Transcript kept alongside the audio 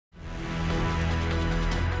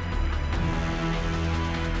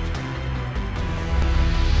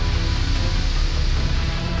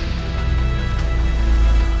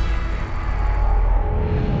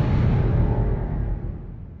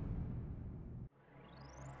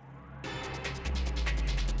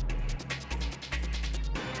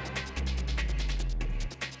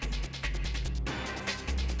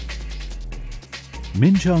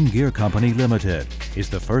Minchen Gear Company Limited is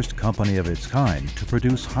the first company of its kind to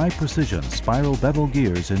produce high-precision spiral bevel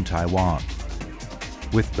gears in Taiwan.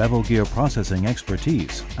 With bevel gear processing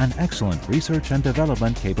expertise and excellent research and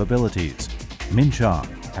development capabilities, Minchen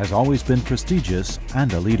has always been prestigious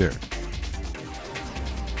and a leader.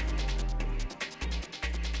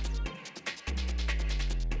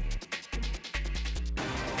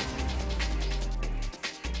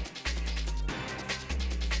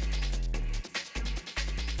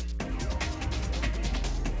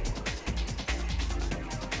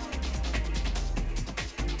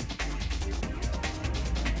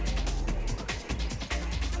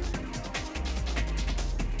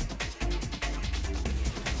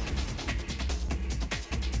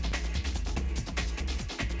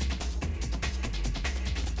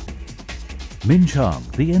 Minchen,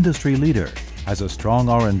 the industry leader, has a strong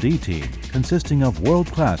R&D team consisting of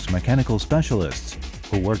world-class mechanical specialists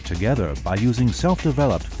who work together by using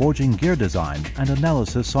self-developed forging gear design and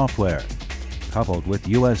analysis software, coupled with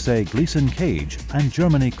U.S.A. Gleason cage and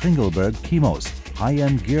Germany KLINGELNBERG KIMOS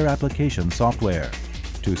high-end gear application software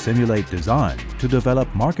to simulate design to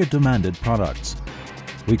develop market-demanded products.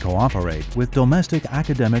 We cooperate with domestic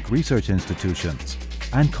academic research institutions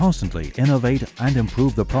and constantly innovate and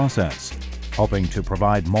improve the process, hoping to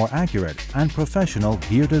provide more accurate and professional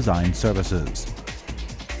gear design services.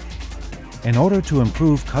 In order to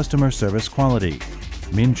improve customer service quality,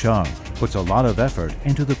 Minchen puts a lot of effort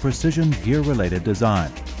into the precision gear-related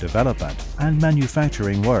design, development, and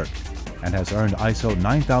manufacturing work, and has earned ISO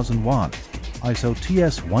 9001, ISO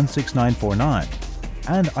TS 16949,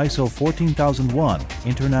 and ISO 14001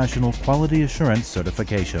 International Quality Assurance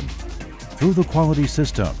Certification. Through the quality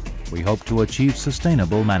system, we hope to achieve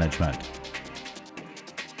sustainable management.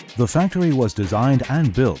 The factory was designed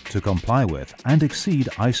and built to comply with and exceed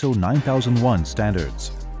ISO 9001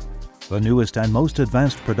 standards. The newest and most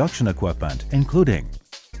advanced production equipment including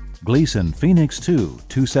Gleason Phoenix 2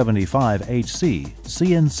 275HC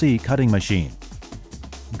CNC cutting machine,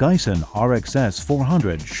 Gleason RXS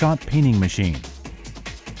 400 shot peening machine,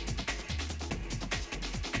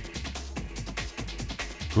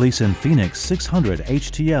 Gleason Phoenix 600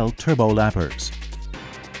 HTL turbo lappers,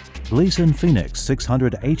 Gleason Phoenix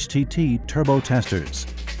 600 HTT turbo testers,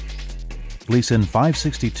 Gleason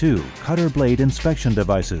 562 cutter blade inspection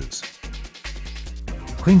devices,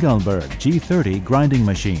 KLINGELNBERG G30 grinding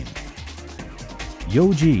machine,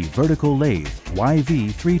 Yoji vertical lathe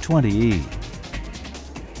YV320E,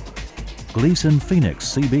 Gleason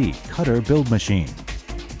Phoenix CB cutter build machine.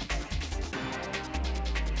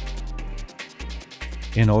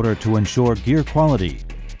 In order to ensure gear quality,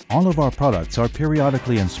 all of our products are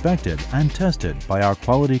periodically inspected and tested by our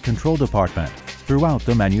quality control department throughout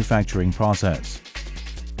the manufacturing process.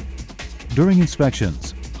 During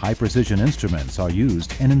inspections, high-precision instruments are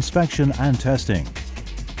used in inspection and testing.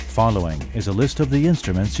 Following is a list of the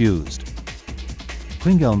instruments used.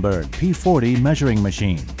 KLINGELNBERG P40 measuring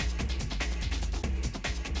machine,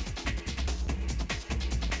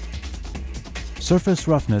 surface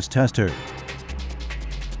roughness tester,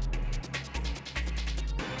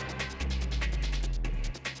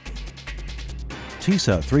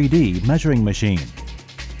 TISA 3D measuring machine,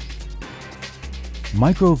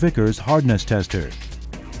 Micro Vickers hardness tester,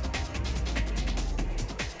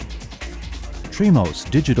 KIMOS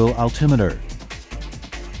digital altimeter,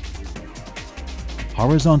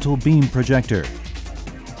 horizontal beam projector,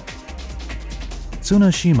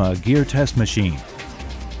 Tsunashima gear test machine,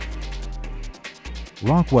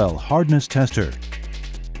 Rockwell hardness tester,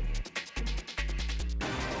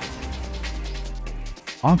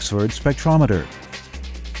 Oxford Spectrometer.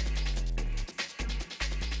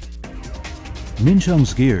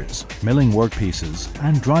 Minchen's gears, milling workpieces,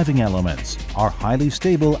 and driving elements are highly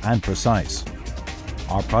stable and precise.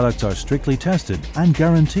 Our products are strictly tested and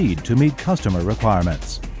guaranteed to meet customer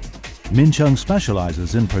requirements. Minchen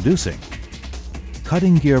specializes in producing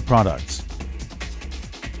cutting gear products,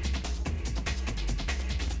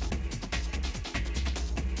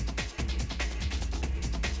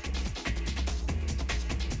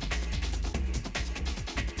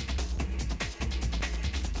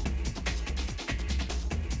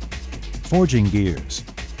 forging gears,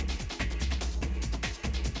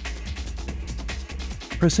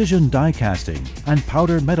 precision die casting and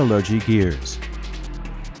powder metallurgy gears,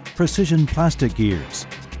 precision plastic gears,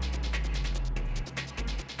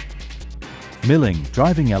 milling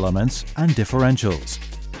driving elements and differentials,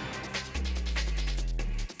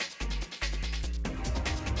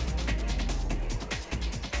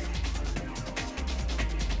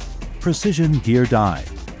 precision gear die,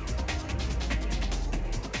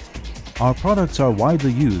 Our products are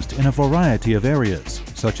widely used in a variety of areas,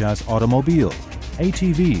 such as automobile,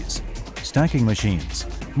 ATVs, stacking machines,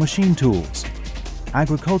 machine tools,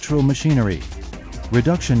 agricultural machinery,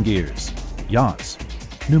 reduction gears, yachts,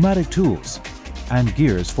 pneumatic tools, and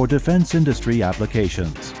gears for defense industry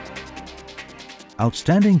applications.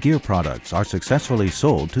 Outstanding gear products are successfully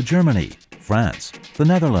sold to Germany, France, the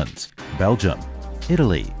Netherlands, Belgium,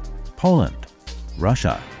 Italy, Poland,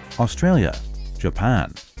 Russia, Australia,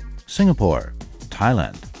 Japan, Singapore,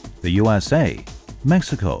 Thailand, the USA,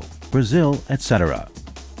 Mexico, Brazil, etc.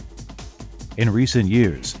 In recent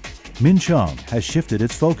years, Minchen has shifted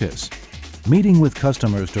its focus, meeting with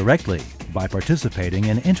customers directly by participating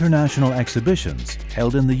in international exhibitions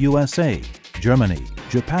held in the USA, Germany,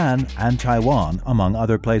 Japan, and Taiwan, among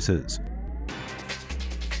other places,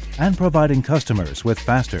 and providing customers with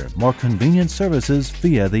faster, more convenient services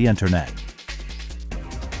via the Internet.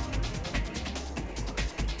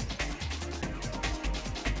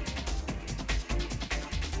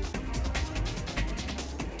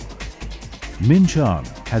 Minchen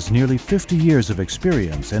has nearly 50 years of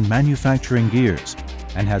experience in manufacturing gears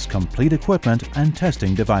and has complete equipment and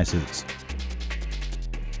testing devices.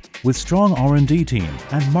 With strong R&D team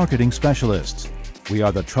and marketing specialists, we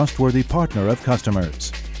are the trustworthy partner of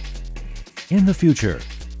customers. In the future,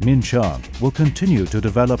 Minchen will continue to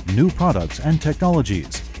develop new products and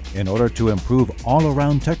technologies in order to improve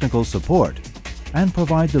all-around technical support and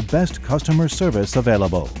provide the best customer service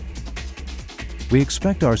available. We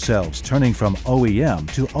expect ourselves turning from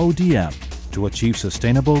OEM to ODM to achieve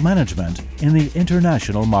sustainable management in the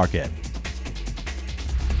international market.